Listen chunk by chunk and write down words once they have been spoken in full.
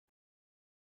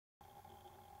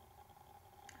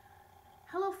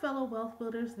fellow wealth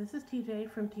builders. This is TJ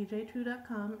from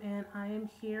tjtrue.com, and I am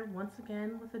here once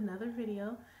again with another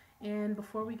video. And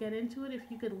before we get into it, if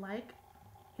you could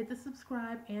hit the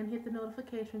subscribe, and hit the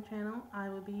notification channel, I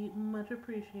would be much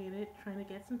appreciated. Trying to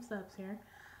get some subs here.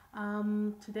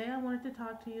 Today I wanted to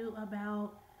talk to you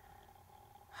about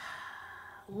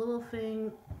a little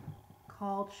thing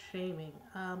called shaming,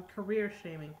 career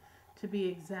shaming to be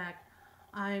exact.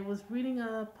 I was reading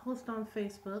a post on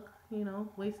Facebook,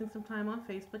 wasting some time on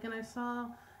Facebook, and I saw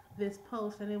this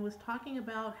post, and it was talking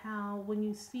about how when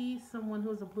you see someone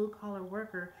who's a blue collar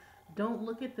worker, don't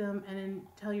look at them and then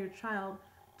tell your child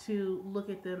to look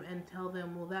at them and tell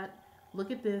them, well,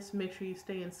 look at this, make sure you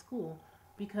stay in school,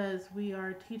 because we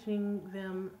are teaching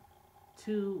them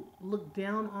to look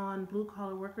down on blue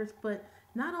collar workers. But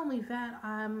not only that,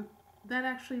 that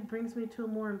actually brings me to a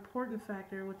more important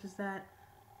factor, which is that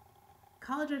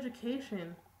college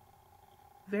education,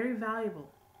 very valuable.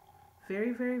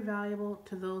 Very, very valuable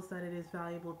to those that it is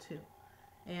valuable to,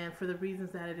 and for the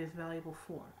reasons that it is valuable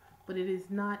for. But it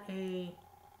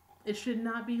should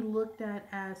not be looked at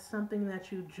as something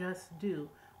that you just do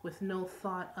with no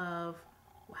thought of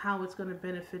how it's going to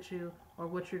benefit you or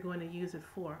what you're going to use it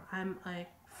for. I'm a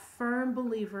firm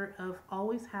believer of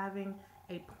always having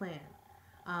a plan.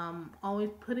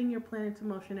 Always putting your plan into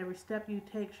motion. Every step you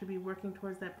take should be working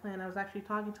towards that plan. I was actually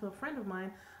talking to a friend of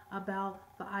mine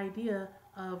about the idea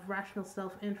of rational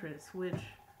self-interest, which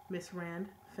Miss Rand,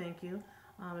 thank you.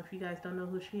 If you guys don't know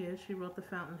who she is, she wrote The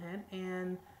Fountainhead,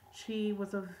 and she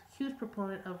was a huge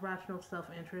proponent of rational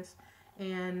self-interest,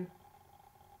 and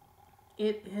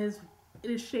it has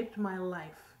shaped my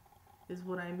life, is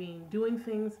what I mean. Doing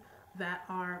things that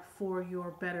are for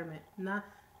your betterment.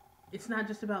 It's not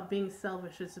just about being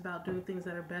selfish, it's about doing things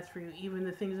that are best for you, even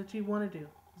the things that you want to do,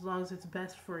 as long as it's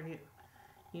best for you.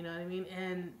 You know what I mean?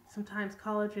 And sometimes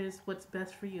college is what's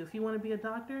best for you. If you want to be a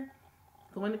doctor,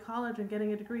 going to college and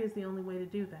getting a degree is the only way to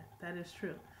do that. That is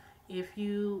true. If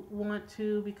you want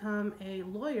to become a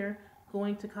lawyer,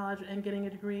 going to college and getting a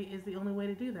degree is the only way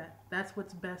to do that. That's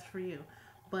what's best for you.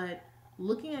 But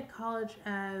looking at college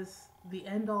as the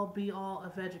end-all be-all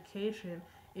of education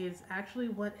is actually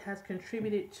what has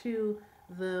contributed to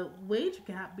the wage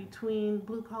gap between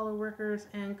blue-collar workers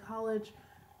and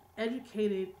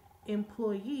college-educated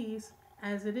employees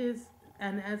as it is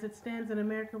and as it stands in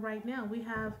America right now. We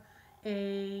have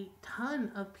a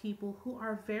ton of people who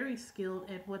are very skilled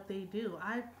at what they do.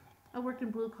 I worked in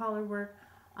blue-collar work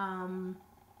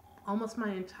almost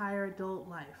my entire adult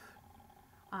life.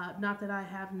 Not that I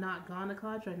have not gone to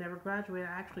college. I never graduated.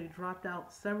 I actually dropped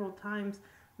out several times.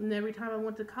 And every time I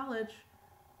went to college,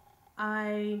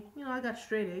 I got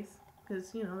straight A's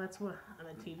because, that's what I'm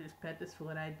a teacher's pet. That's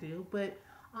what I do. But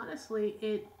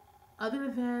honestly,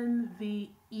 other than the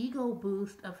ego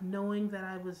boost of knowing that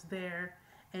I was there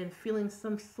and feeling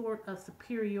some sort of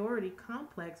superiority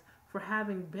complex for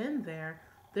having been there,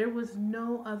 there was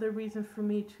no other reason for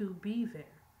me to be there.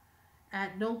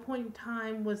 At no point in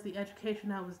time was the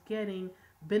education I was getting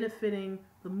benefiting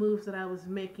the moves that I was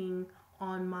making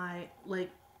on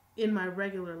in my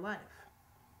regular life.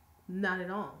 Not at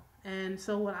all. And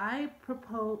so what I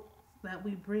propose that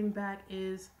we bring back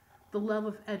is the love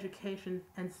of education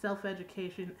and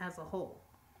self-education as a whole.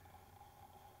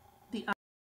 The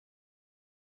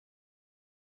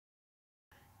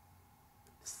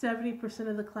 70%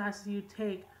 of the classes you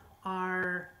take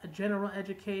are a general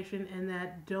education and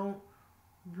that don't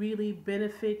really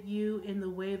benefit you in the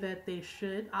way that they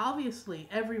should. Obviously,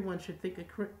 everyone should take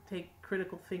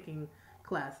critical thinking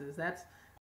classes. That's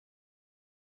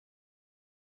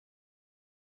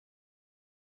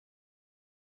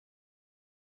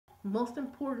most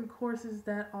important courses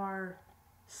that are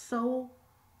so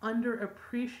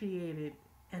underappreciated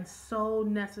and so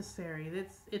necessary.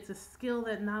 It's a skill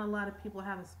that not a lot of people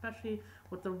have, especially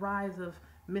with the rise of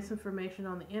misinformation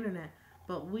on the internet.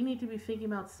 But we need to be thinking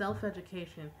about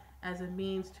self-education as a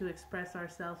means to express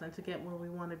ourselves and to get where we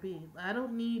want to be. I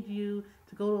don't need you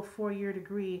to go to a 4-year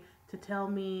degree to tell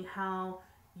me how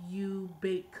you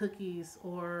bake cookies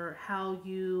or how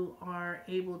you are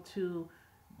able to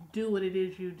do what it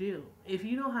is you do. If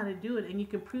you know how to do it and you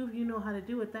can prove you know how to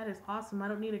do it, that is awesome. I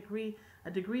don't need a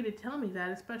degree to tell me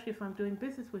that, especially if I'm doing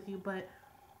business with you, but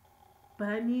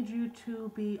I need you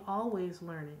to be always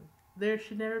learning. There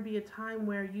should never be a time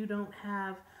where you don't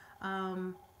have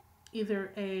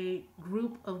either a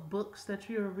group of books that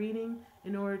you are reading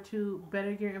in order to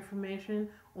better your information,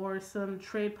 or some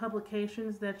trade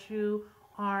publications that you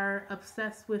are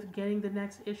obsessed with getting the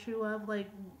next issue of.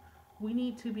 We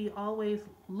need to be always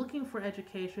looking for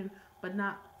education, but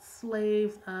not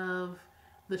slaves of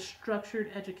the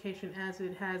structured education as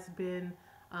it has been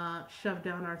shoved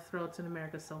down our throats in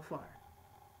America so far.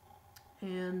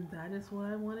 And that is what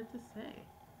I wanted to say.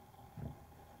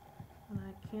 And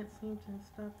I can't seem to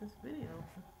stop this video.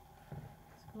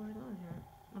 What's going on here?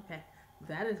 Okay,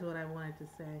 that is what I wanted to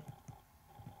say.